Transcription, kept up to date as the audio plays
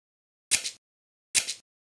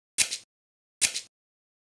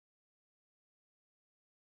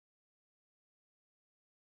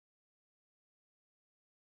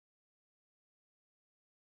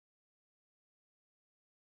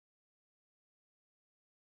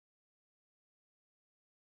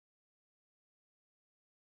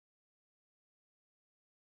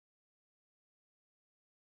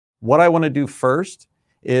what I want to do first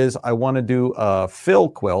is I want to do a fill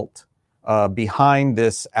quilt behind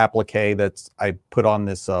this applique that I put on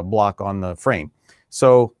this block on the frame.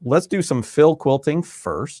 So let's do some fill quilting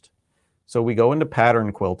first. So we go into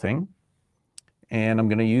pattern quilting, and I'm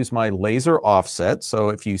going to use my laser offset. So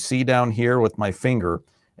if you see down here with my finger,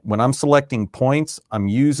 when I'm selecting points, I'm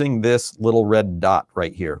using this little red dot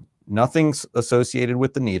right here. Nothing's associated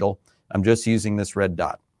with the needle. I'm just using this red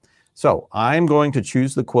dot. So I'm going to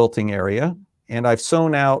choose the quilting area, and I've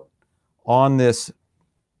sewn out on this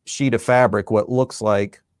sheet of fabric what looks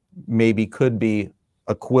like maybe could be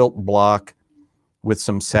a quilt block with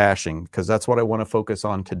some sashing, because that's what I want to focus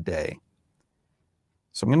on today.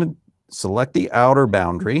 So I'm going to select the outer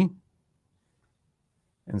boundary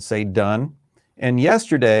and say done. And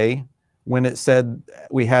yesterday, when it said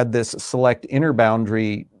we had this select inner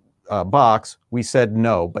boundary box, we said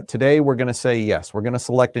no. But today we're going to say yes. We're going to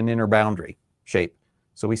select an inner boundary shape.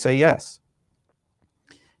 So we say yes.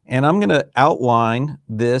 And I'm going to outline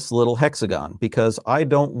this little hexagon because I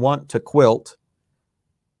don't want to quilt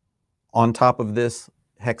on top of this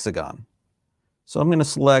hexagon. So I'm going to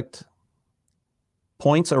select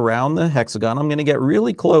points around the hexagon. I'm going to get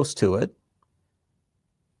really close to it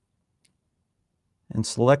and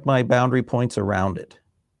select my boundary points around it.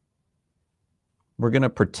 We're going to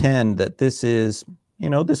pretend that this is,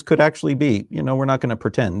 this could actually be, we're not going to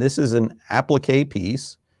pretend. This is an applique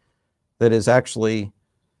piece that is actually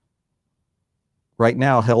right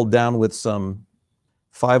now held down with some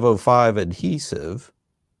 505 adhesive.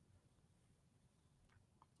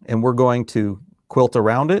 And we're going to quilt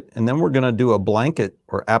around it, and then we're going to do a blanket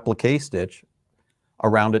or applique stitch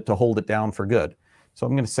around it to hold it down for good. So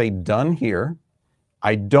I'm going to say done here.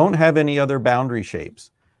 I don't have any other boundary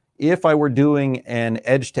shapes. If I were doing an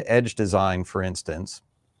edge-to-edge design, for instance,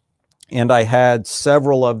 and I had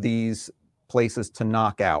several of these places to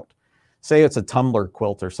knock out, say it's a tumbler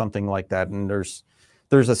quilt or something like that, and there's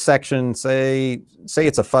a section, say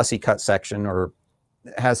it's a fussy cut section, or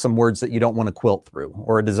has some words that you don't want to quilt through,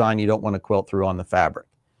 or a design you don't want to quilt through on the fabric.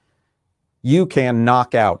 You can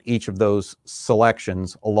knock out each of those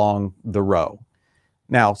selections along the row.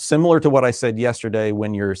 Now, similar to what I said yesterday,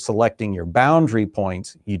 when you're selecting your boundary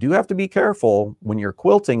points, you do have to be careful when you're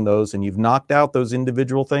quilting those and you've knocked out those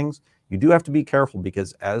individual things. You do have to be careful,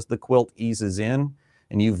 because as the quilt eases in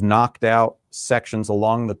and you've knocked out sections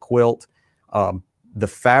along the quilt, the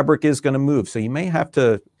fabric is going to move. So you may have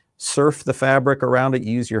to surf the fabric around it,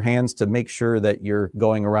 use your hands to make sure that you're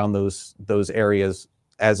going around those areas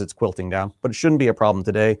as it's quilting down. But it shouldn't be a problem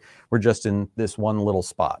today. We're just in this one little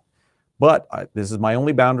spot. But this is my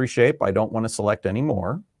only boundary shape. I don't want to select any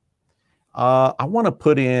more. I want to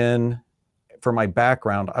put in, for my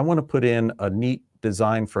background, I want to put in a neat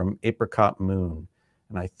design from Apricot Moon.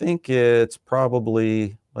 And I think it's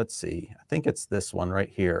probably, let's see, I think it's this one right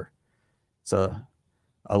here. It's a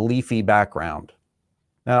leafy background.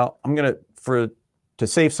 Now I'm going to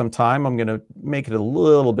save some time, I'm going to make it a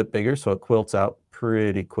little bit bigger so it quilts out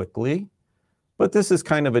pretty quickly. But this is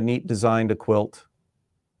kind of a neat design to quilt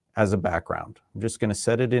as a background. I'm just going to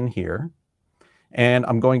set it in here, and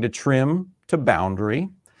I'm going to trim to boundary.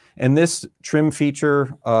 And this trim feature,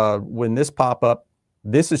 when this pop up,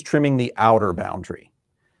 this is trimming the outer boundary.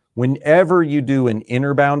 Whenever you do an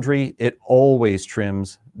inner boundary, it always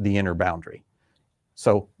trims the inner boundary.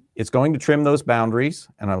 So it's going to trim those boundaries,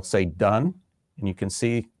 and I'll say done. And you can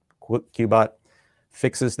see QBOT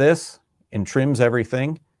fixes this and trims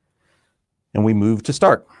everything, and we move to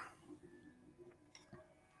start.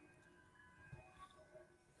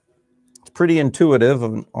 It's pretty intuitive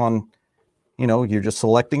on, you're just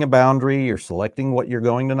selecting a boundary, you're selecting what you're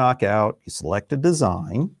going to knock out, you select a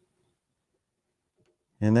design,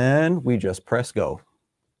 and then we just press go.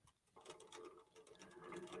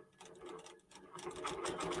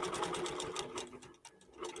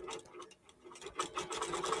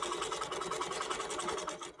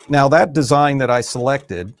 Now that design that I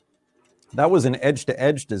selected, that was an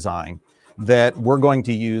edge-to-edge design that we're going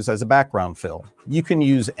to use as a background fill. You can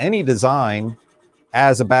use any design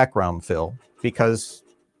as a background fill because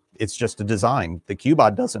it's just a design. The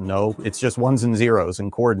QBOT doesn't know. It's just ones and zeros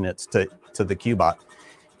and coordinates to the QBOT.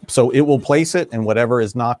 So it will place it, and whatever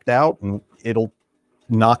is knocked out, and it'll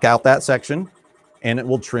knock out that section, and it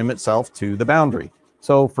will trim itself to the boundary.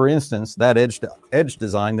 So for instance, that edge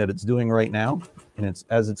design that it's doing right now, and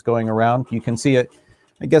as it's going around, you can see it.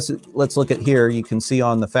 I guess let's look at here. You can see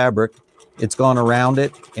on the fabric, it's gone around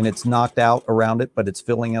it and it's knocked out around it, but it's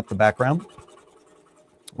filling out the background.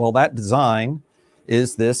 Well, that design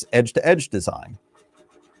is this edge-to-edge design,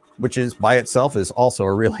 which is by itself is also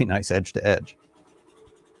a really nice edge-to-edge.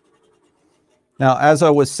 Now, as I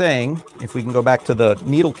was saying, if we can go back to the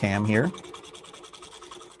needle cam here,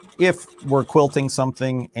 if we're quilting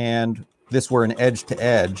something and this were an edge to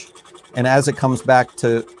edge, and as it comes back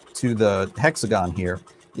to the hexagon here,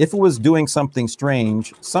 if it was doing something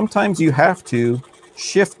strange, sometimes you have to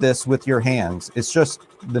shift this with your hands. It's just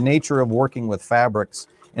the nature of working with fabrics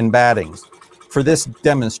and battings. For this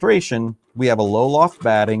demonstration, we have a low loft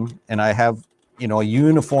batting, and I have, you know, a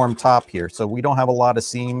uniform top here. So we don't have a lot of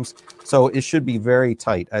seams. So it should be very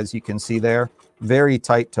tight, as you can see there, very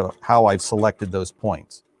tight to how I've selected those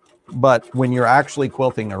points. But when you're actually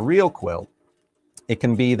quilting a real quilt, it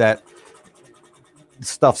can be that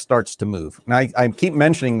stuff starts to move. And I keep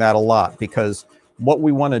mentioning that a lot because what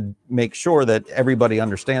we want to make sure that everybody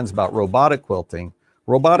understands about robotic quilting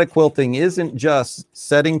isn't just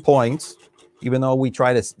setting points, even though we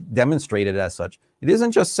try to demonstrate it as such. It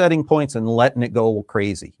isn't just setting points and letting it go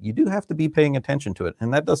crazy. You do have to be paying attention to it.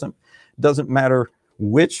 And that doesn't matter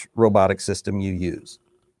which robotic system you use.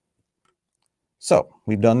 So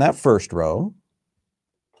we've done that first row.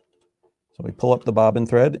 So we pull up the bobbin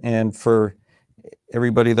thread, and for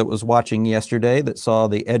everybody that was watching yesterday that saw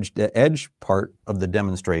the edge-to-edge part of the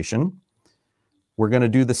demonstration, we're going to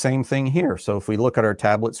do the same thing here. So if we look at our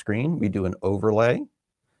tablet screen, we do an overlay,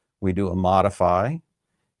 we do a modify,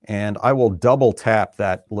 and I will double tap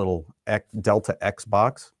that little Delta X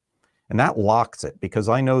box, and that locks it because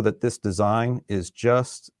I know that this design is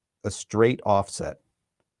just a straight offset.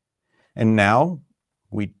 And now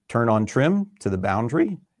we turn on trim to the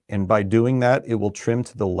boundary, and by doing that, it will trim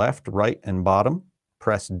to the left, right, and bottom.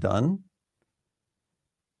 Press done.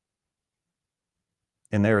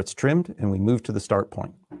 And there it's trimmed, and we move to the start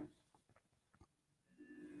point.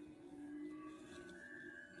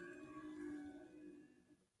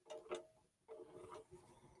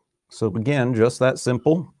 So again, just that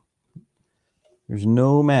simple. There's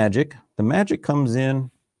no magic. The magic comes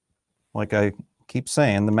in, like I keep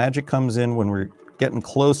saying, the magic comes in when we're getting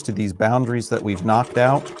close to these boundaries that we've knocked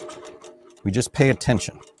out. We just pay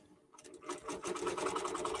attention.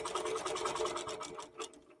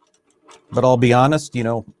 But I'll be honest, you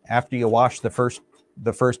know, after you wash the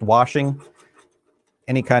first washing,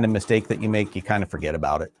 any kind of mistake that you make, you kind of forget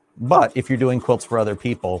about it. But if you're doing quilts for other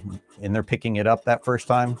people and they're picking it up that first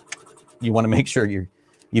time, you want to make sure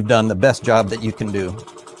you've done the best job that you can do.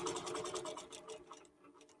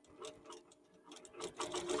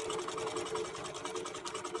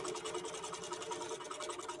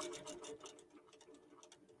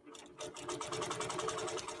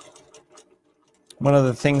 One of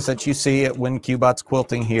the things that you see when QBOT's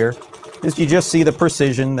quilting here is you just see the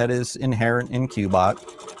precision that is inherent in QBOT.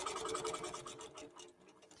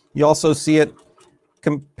 You also see it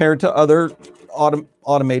compared to other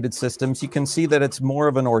automated systems. You can see that it's more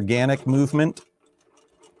of an organic movement.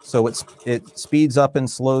 So it speeds up and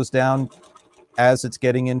slows down as it's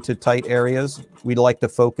getting into tight areas. We'd like to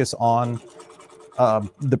focus on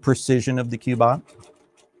the precision of the QBOT.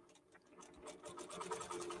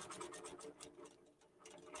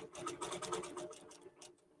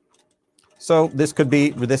 So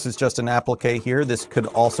this is just an applique here. This could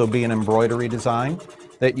also be an embroidery design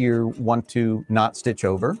that you want to not stitch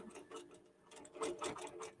over.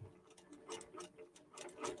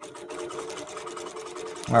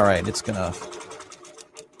 All right, it's gonna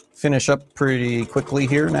finish up pretty quickly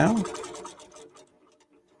here now.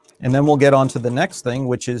 And then we'll get on to the next thing,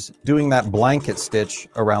 which is doing that blanket stitch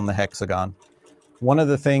around the hexagon. One of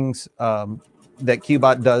the things that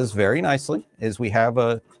QBOT does very nicely is we have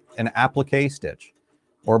an applique stitch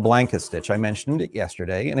or blanket stitch. I mentioned it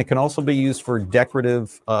yesterday, and it can also be used for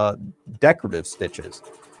decorative stitches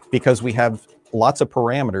because we have lots of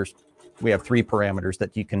parameters. We have 3 parameters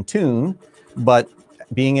that you can tune, but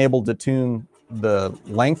being able to tune the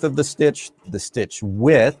length of the stitch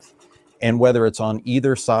width, and whether it's on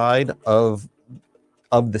either side of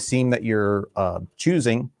the seam that you're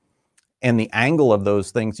choosing, and the angle of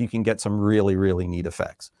those things, you can get some really, really neat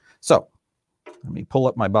effects. So let me pull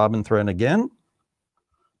up my bobbin thread again.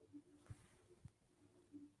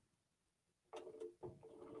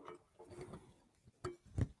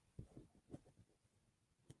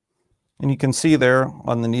 And you can see there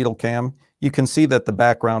on the needle cam, you can see that the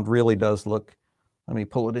background really does look, let me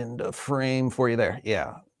pull it into frame for you there.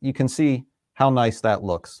 Yeah, you can see how nice that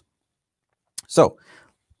looks. So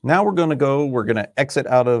now we're going to exit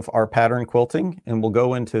out of our pattern quilting, and we'll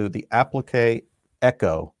go into the Applique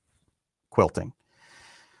Echo quilting.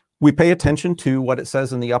 We pay attention to what it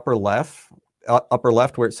says in the upper left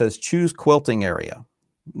where it says choose quilting area.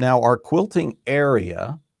 Now our quilting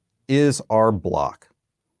area is our block.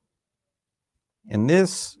 And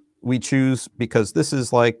this we choose, because this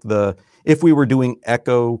is like if we were doing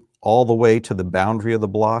echo all the way to the boundary of the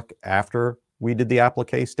block after we did the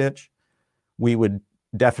applique stitch, we would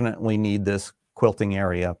definitely need this quilting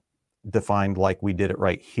area defined like we did it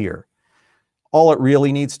right here. All it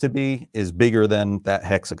really needs to be is bigger than that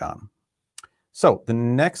hexagon. So the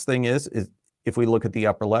next thing is if we look at the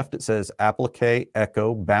upper left, it says applique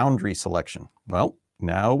echo boundary selection. Well,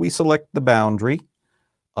 now we select the boundary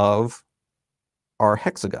of our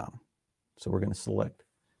hexagon. So we're going to select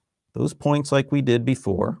those points like we did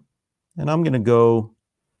before. And I'm going to go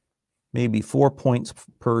maybe 4 points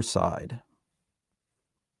per side.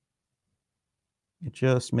 It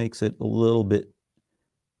just makes it a little bit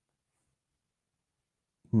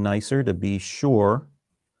nicer to be sure,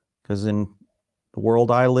 because in the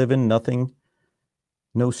world I live in,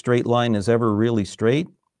 no straight line is ever really straight.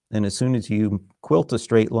 And as soon as you quilt a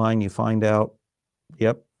straight line, you find out,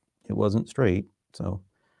 yep, it wasn't straight. So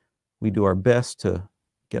we do our best to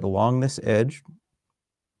get along this edge.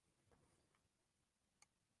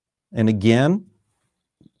 And again,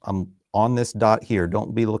 I'm on this dot here.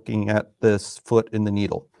 Don't be looking at this foot in the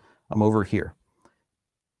needle. I'm over here.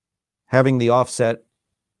 Having the offset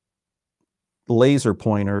laser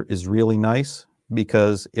pointer is really nice,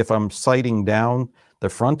 because if I'm sighting down the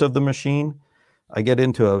front of the machine, I get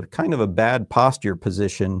into a kind of a bad posture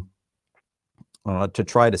position to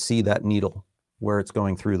try to see that needle where it's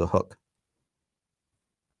going through the hook.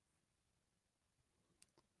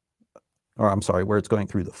 Or I'm sorry, where it's going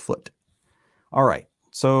through the foot. All right,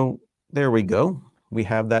 so there we go. We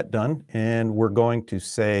have that done, and we're going to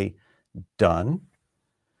say done.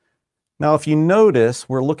 Now, if you notice,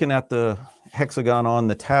 we're looking at the hexagon on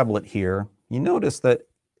the tablet here. You notice that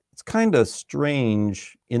it's kind of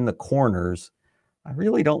strange in the corners. I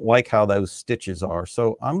really don't like how those stitches are.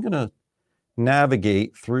 So I'm going to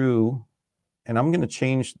navigate through, and I'm going to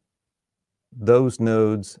change those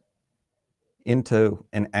nodes into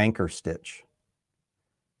an anchor stitch,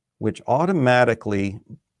 which automatically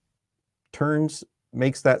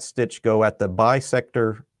makes that stitch go at the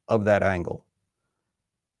bisector of that angle.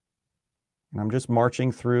 And I'm just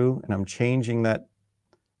marching through, and I'm changing that.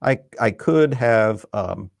 I could have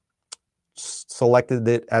selected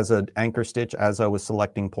it as an anchor stitch as I was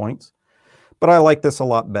selecting points, but I like this a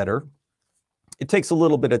lot better. It takes a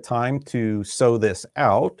little bit of time to sew this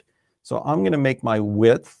out, so I'm going to make my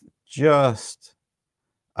width just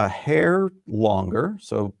a hair longer,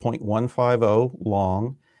 so 0.150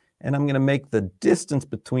 long, and I'm going to make the distance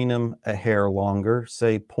between them a hair longer,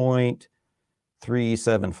 say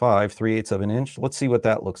 0.375, 3/8 of an inch. Let's see what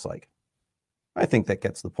that looks like. I think that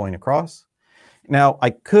gets the point across. Now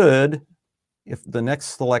I could, if the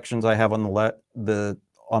next selections I have on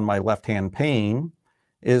on my left-hand pane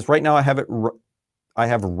is right now I have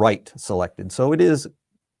right selected, so it is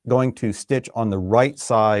going to stitch on the right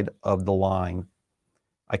side of the line.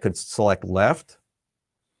 I could select left,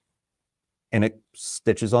 and it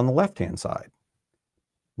stitches on the left-hand side.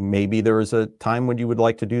 Maybe there is a time when you would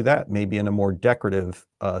like to do that, maybe in a more decorative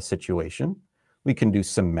situation. We can do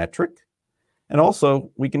symmetric, and also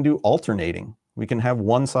we can do alternating. We can have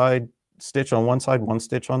one side stitch on one side, one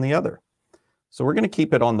stitch on the other. So we're going to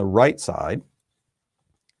keep it on the right side.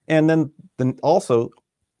 And then also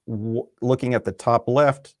looking at the top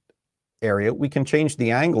left area, we can change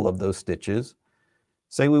the angle of those stitches.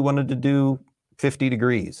 Say we wanted to do 50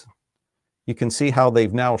 degrees. You can see how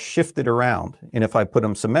they've now shifted around. And if I put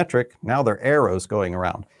them symmetric, now they're arrows going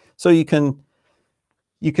around. So you can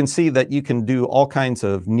see that you can do all kinds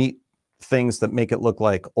of neat things that make it look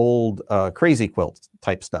like old crazy quilt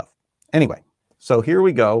type stuff. Anyway, so here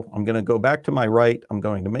we go. I'm going to go back to my right. I'm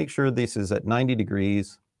going to make sure this is at 90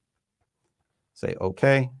 degrees. Say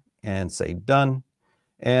OK, and say done,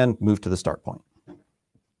 and move to the start point.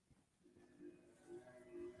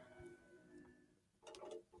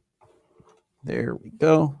 There we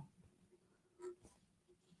go.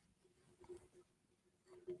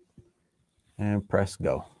 And press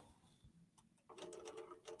go.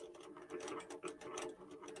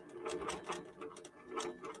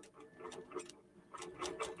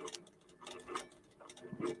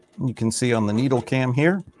 You can see on the needle cam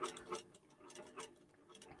here,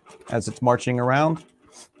 as it's marching around,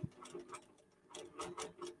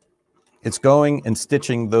 it's going and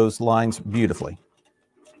stitching those lines beautifully.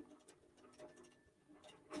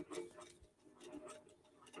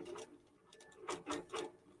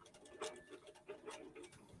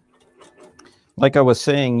 Like I was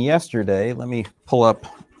saying yesterday, let me pull up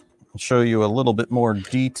and show you a little bit more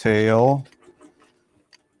detail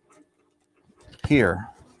here.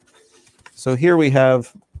 So here we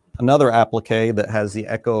have another applique that has the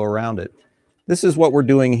echo around it. this is what we're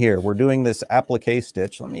doing here. We're doing this applique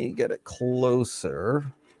stitch. Let me get it closer.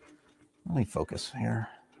 Let me focus here.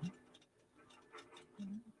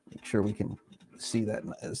 Make sure we can see that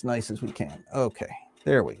as nice as we can. Okay,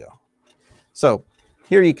 there we go. So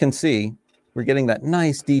here you can see we're getting that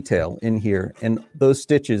nice detail in here and those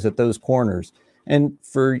stitches at those corners. And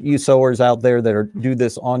for you sewers out there that do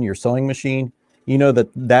this on your sewing machine, you know that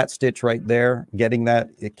that stitch right there, getting that,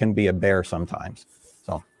 it can be a bear sometimes.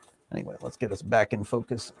 So anyway, let's get us back in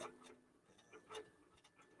focus.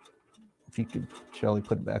 If you could, Shelly,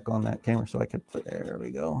 put it back on that camera so I could put, there we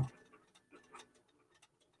go.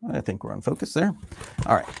 I think we're on focus there.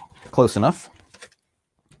 All right, close enough.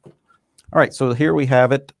 All right, so here we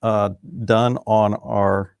have it done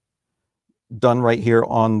right here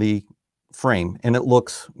on the frame, and it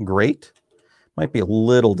looks great. Might be a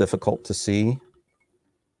little difficult to see,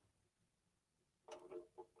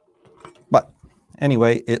 but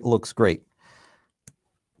anyway, it looks great.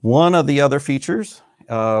 One of the other features,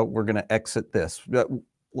 we're going to exit this.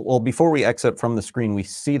 Well, before we exit from the screen, we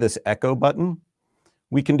see this echo button.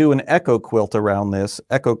 We can do an echo quilt around this,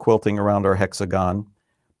 echo quilting around our hexagon,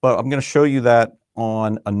 but I'm going to show you that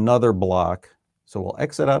on another block. So we'll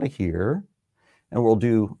exit out of here and we'll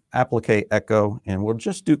do applique echo, and we'll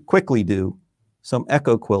just quickly do some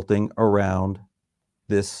echo quilting around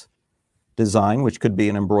this design, which could be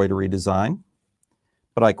an embroidery design,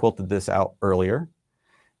 but I quilted this out earlier.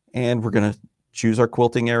 And we're going to choose our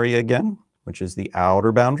quilting area again, which is the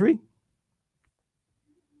outer boundary.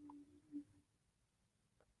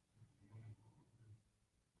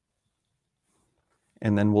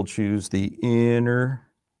 And then we'll choose the inner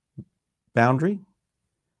boundary.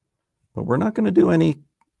 But we're not going to do any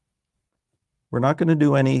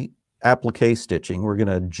applique stitching. We're going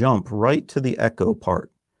to jump right to the echo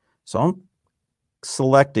part. So I'm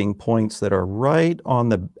selecting points that are right on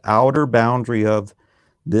the outer boundary of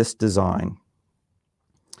this design.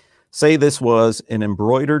 Say this was an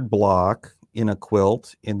embroidered block in a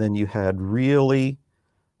quilt, and then you had really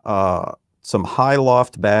some high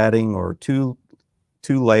loft batting or two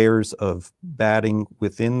layers of batting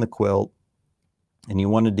within the quilt, and you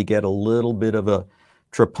wanted to get a little bit of a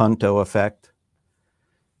trapunto effect.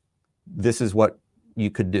 This is what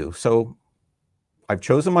you could do. So I've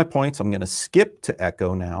chosen my points. I'm going to skip to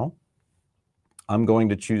echo now. I'm going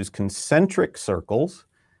to choose concentric circles.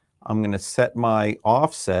 I'm going to set my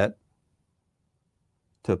offset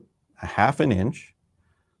to 1/2 inch.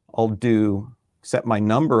 I'll set my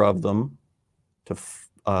number of them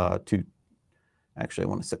to actually I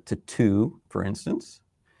want to set to 2, for instance,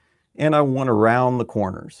 and I want to round the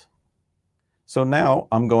corners. So now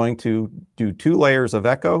I'm going to do 2 layers of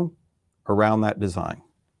echo around that design.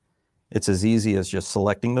 It's as easy as just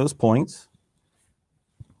selecting those points,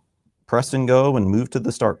 press and go, and move to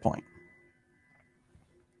the start point.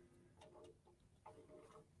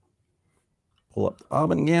 Pull up the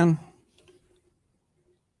bobbin again,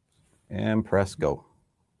 and press go.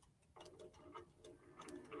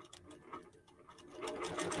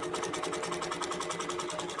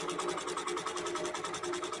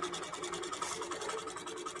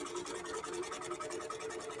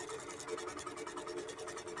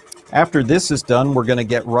 After this is done, we're going to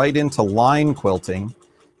get right into line quilting.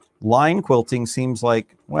 Line quilting seems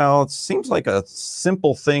like, well, it seems like a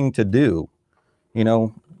simple thing to do. You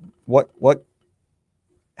know,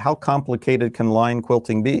 how complicated can line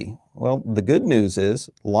quilting be? Well, the good news is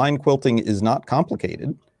line quilting is not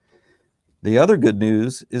complicated. The other good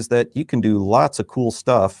news is that you can do lots of cool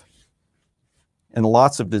stuff and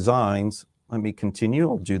lots of designs. Let me continue.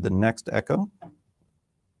 I'll do the next echo.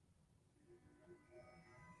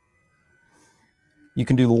 You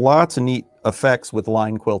can do lots of neat effects with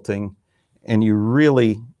line quilting, and you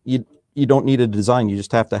don't need a design. You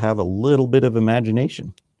just have to have a little bit of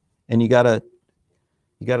imagination, and you gotta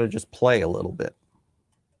just play a little bit.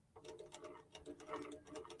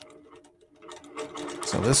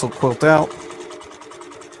 So this will quilt out,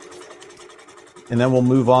 and then we'll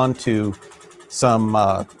move on to some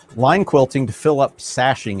line quilting to fill up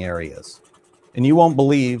sashing areas. And you won't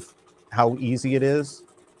believe how easy it is,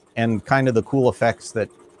 and kind of the cool effects that,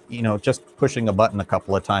 you know, just pushing a button a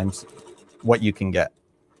couple of times, what you can get.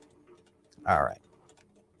 All right.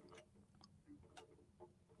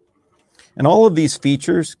 And all of these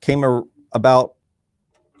features came about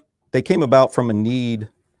from a need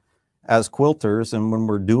as quilters. And when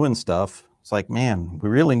we're doing stuff, it's like, man, we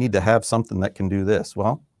really need to have something that can do this.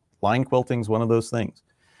 Well, line quilting is one of those things.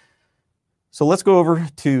 So let's go over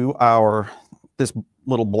to this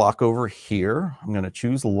little block over here. I'm going to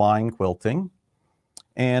choose line quilting,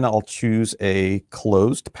 and I'll choose a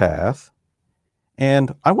closed path.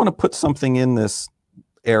 And I want to put something in this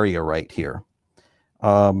area right here.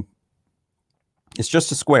 It's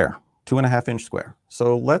just a square, 2.5 inch square.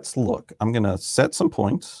 So let's look. I'm going to set some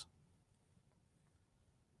points.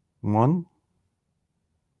 1.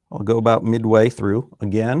 I'll go about midway through.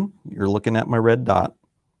 Again, you're looking at my red dot.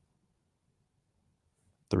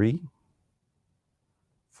 3,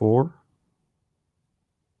 4,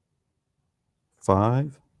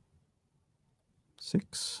 5,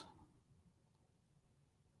 6,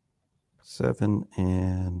 7,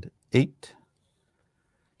 and 8.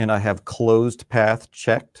 And I have closed path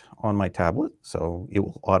checked on my tablet, so it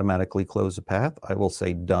will automatically close the path. I will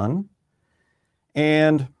say done.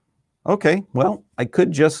 And okay, well, I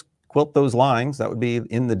could just quilt those lines. That would be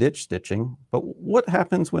in the ditch stitching. But what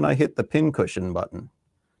happens when I hit the pin cushion button?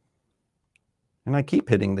 And I keep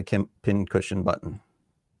hitting the pin cushion button.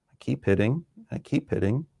 I keep hitting, I keep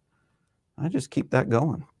hitting. I just keep that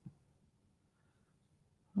going.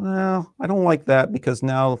 Well, I don't like that because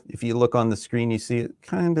now if you look on the screen, you see it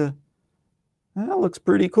that looks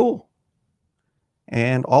pretty cool.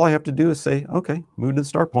 And all I have to do is say, okay, move to the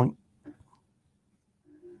start point.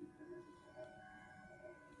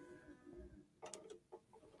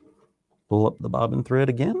 Pull up the bobbin thread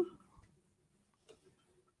again.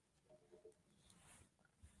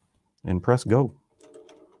 And press go.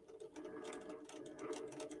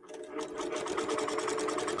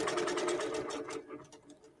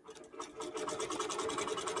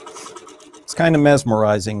 It's kind of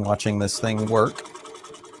mesmerizing watching this thing work.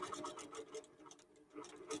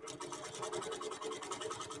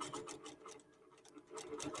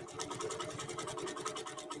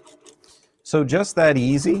 So just that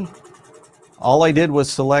easy. All I did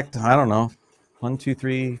was select, I don't know, 1, 2,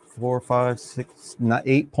 3, 4, 5, 6,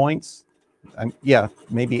 8 points. Yeah,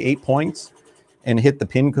 maybe 8 points, and hit the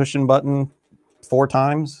pin cushion button 4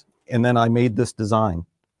 times, and then I made this design.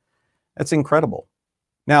 That's incredible.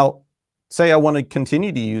 Now, say I want to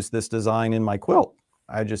continue to use this design in my quilt.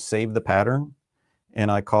 I just save the pattern,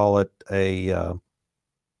 and I call it a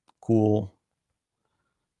cool,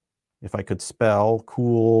 if I could spell,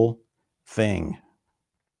 cool thing,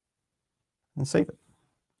 and save it.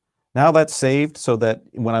 Now that's saved so that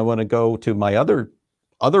when I want to go to my other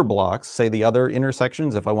blocks, say the other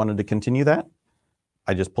intersections, if I wanted to continue that,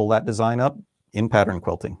 I just pull that design up in pattern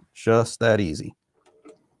quilting. Just that easy.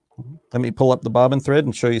 Let me pull up the bobbin thread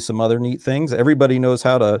and show you some other neat things. Everybody knows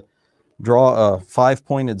how to draw a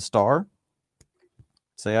 5-pointed star.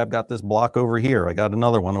 Say I've got this block over here. I got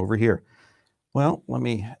another one over here. Well, let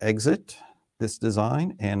me exit this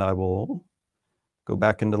design and I will go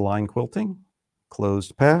back into line quilting,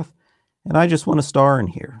 closed path, and I just want a star in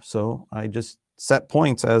here. So I just set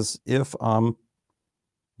points as if I'm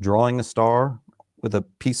drawing a star with a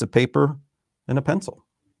piece of paper and a pencil.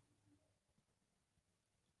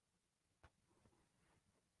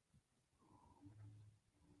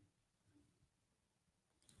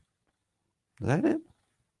 Is that it?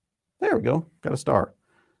 There we go. Got a star.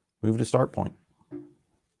 Move to start point.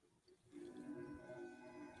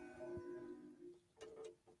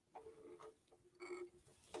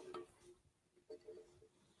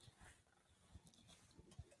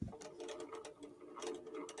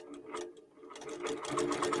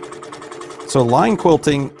 So line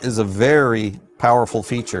quilting is a very powerful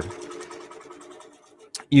feature.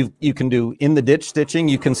 You can do in the ditch stitching.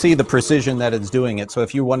 You can see the precision that it's doing it. So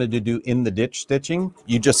if you wanted to do in the ditch stitching,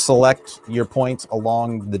 you just select your points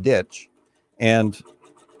along the ditch. And,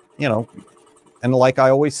 you know, and like I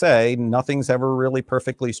always say, nothing's ever really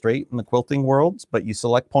perfectly straight in the quilting worlds, but you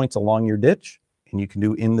select points along your ditch and you can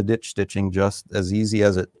do in the ditch stitching just as easy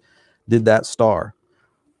as it did that star.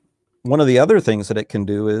 One of the other things that it can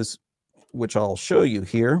do is, which I'll show you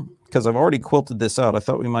here, because I've already quilted this out. I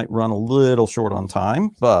thought we might run a little short on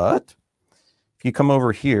time, but if you come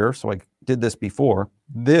over here, so I did this before,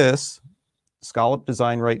 this scallop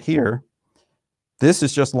design right here, this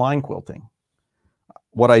is just line quilting.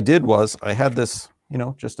 What I did was I had this, you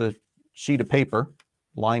know, just a sheet of paper,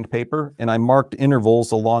 lined paper, and I marked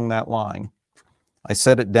intervals along that line. I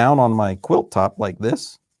set it down on my quilt top like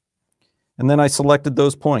this, and then I selected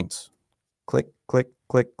those points. Click, click,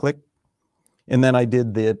 click, click. And then I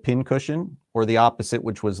did the pin cushion, or the opposite,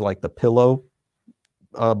 which was like the pillow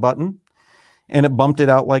button, and it bumped it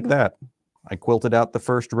out like that. I quilted out the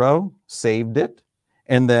first row, saved it,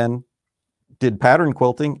 and then did pattern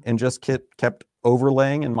quilting and just kept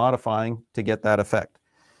overlaying and modifying to get that effect.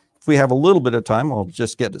 If we have a little bit of time, I'll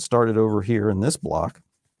just get it started over here in this block.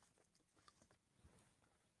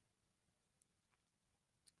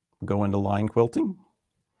 Go into line quilting.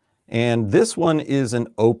 And this one is an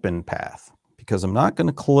open path, because I'm not going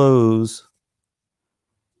to close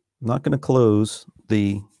I'm not going to close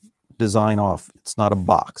the design off. It's not a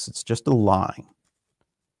box. It's just a line.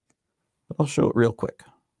 I'll show it real quick.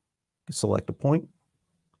 Select a point.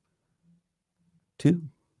 2,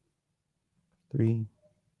 3,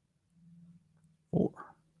 4,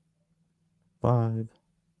 5,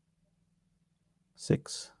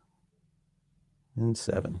 6, and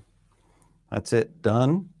 7. That's it,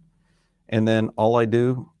 done. And then all I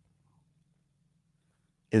do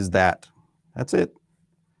is that. That's it.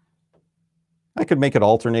 I could make it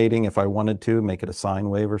alternating if I wanted to, make it a sine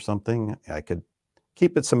wave or something. I could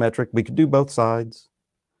keep it symmetric. We could do both sides.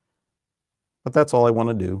 But that's all I want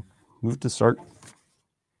to do. Move to start.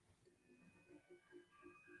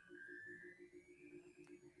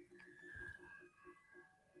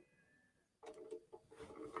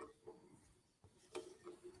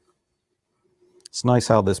 It's nice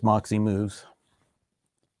how this Moxie moves.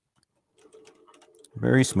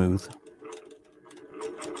 Very smooth.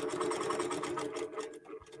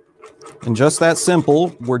 And just that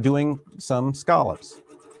simple, we're doing some scallops.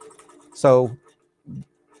 So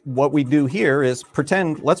what we do here is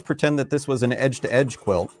let's pretend that this was an edge-to-edge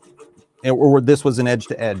quilt, or this was an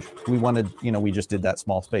edge-to-edge. We wanted, we just did that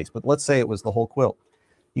small space, but let's say it was the whole quilt.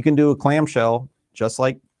 You can do a clamshell just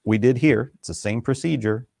like we did here. It's the same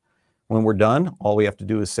procedure. When we're done, all we have to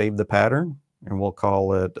do is save the pattern, and we'll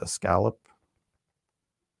call it a scallop.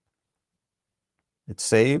 It's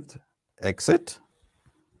saved. Exit.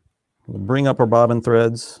 We'll bring up our bobbin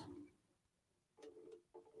threads.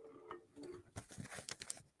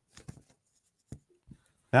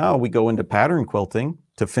 Now we go into pattern quilting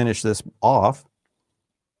to finish this off,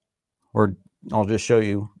 or I'll just show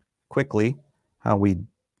you quickly how we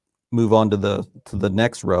move on to the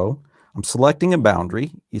next row. I'm selecting a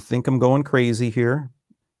boundary. You think I'm going crazy here.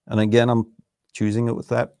 And again, I'm choosing it with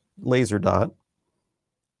that laser dot.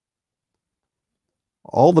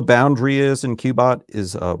 All the boundary is in QBOT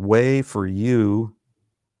is a way for you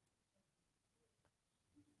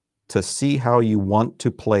to see how you want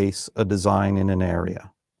to place a design in an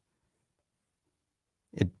area.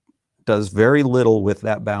 It does very little with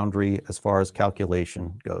that boundary as far as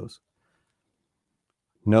calculation goes.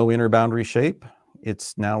 No inner boundary shape.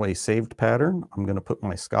 It's now a saved pattern. I'm going to put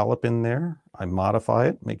my scallop in there. I modify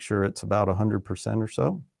it, make sure it's about 100% or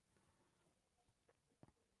so.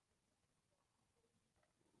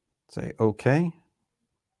 Say OK.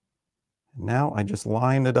 Now I just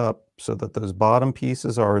line it up so that those bottom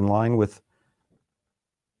pieces are in line with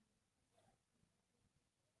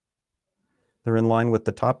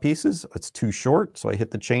the top pieces. It's too short, so I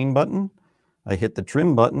hit the chain button. I hit the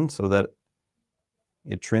trim button so that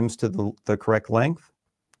it trims to the correct length.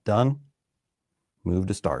 Done. Move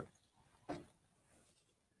to start.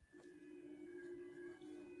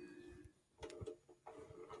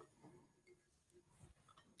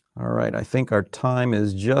 All right, I think our time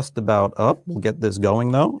is just about up. We'll get this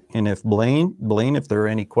going though. And if Blaine, if there are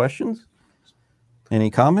any questions,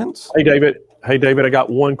 any comments? Hey David, I got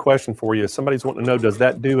one question for you. Somebody's wanting to know, does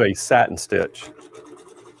that do a satin stitch?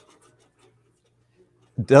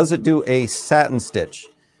 Does it do a satin stitch?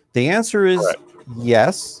 The answer is correct.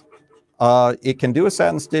 Yes. It can do a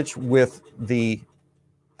satin stitch with the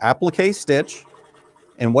applique stitch.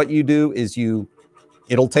 And what you do is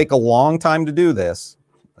it'll take a long time to do this.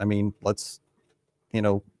 I mean,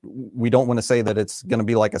 we don't want to say that it's going to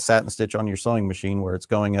be like a satin stitch on your sewing machine where it's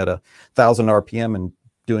going at 1,000 RPM and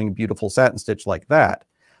doing a beautiful satin stitch like that.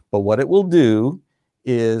 But what it will do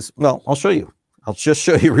is, well, I'll show you. I'll just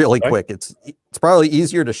show you really quick. It's probably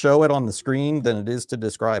easier to show it on the screen than it is to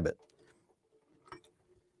describe it.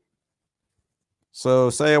 So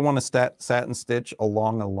say I want to satin stitch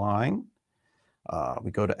along a line. We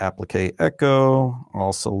go to Applique Echo.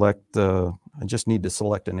 I'll select, I just need to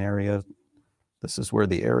select an area. This is where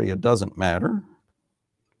the area doesn't matter.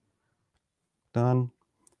 Done.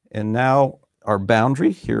 And now our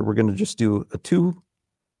boundary here, we're going to just do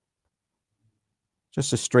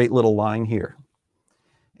just a straight little line here.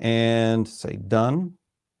 And say done.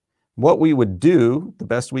 What we would do, the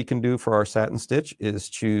best we can do for our satin stitch is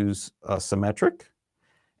choose a symmetric.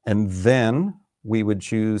 And then we would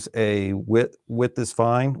choose a width is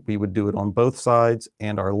fine. We would do it on both sides,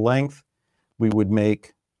 and our length, we would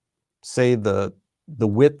make, say, the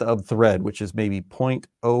width of thread, which is maybe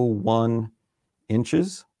 0.01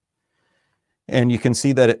 inches. And you can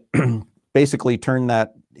see that it basically turned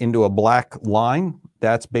that into a black line.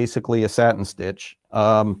 That's basically a satin stitch.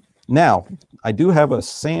 Now, I do have a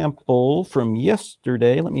sample from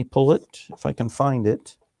yesterday. Let me pull it if I can find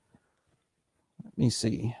it. Let me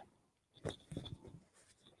see.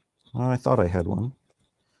 Oh, I thought I had one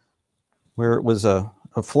where it was a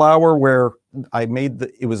a flower where I made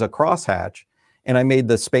it was a crosshatch, and I made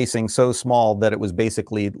the spacing so small that it was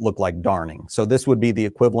basically looked like darning. So this would be the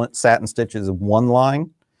equivalent. Satin stitches of one line,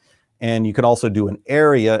 and you could also do an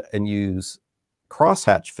area and use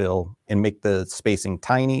crosshatch fill and make the spacing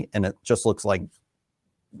tiny, and it just looks like,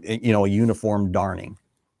 you know, a uniform darning.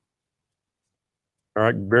 All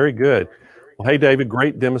right, very good. Well, hey, David,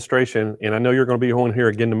 great demonstration, and I know you're going to be on here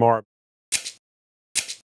again tomorrow.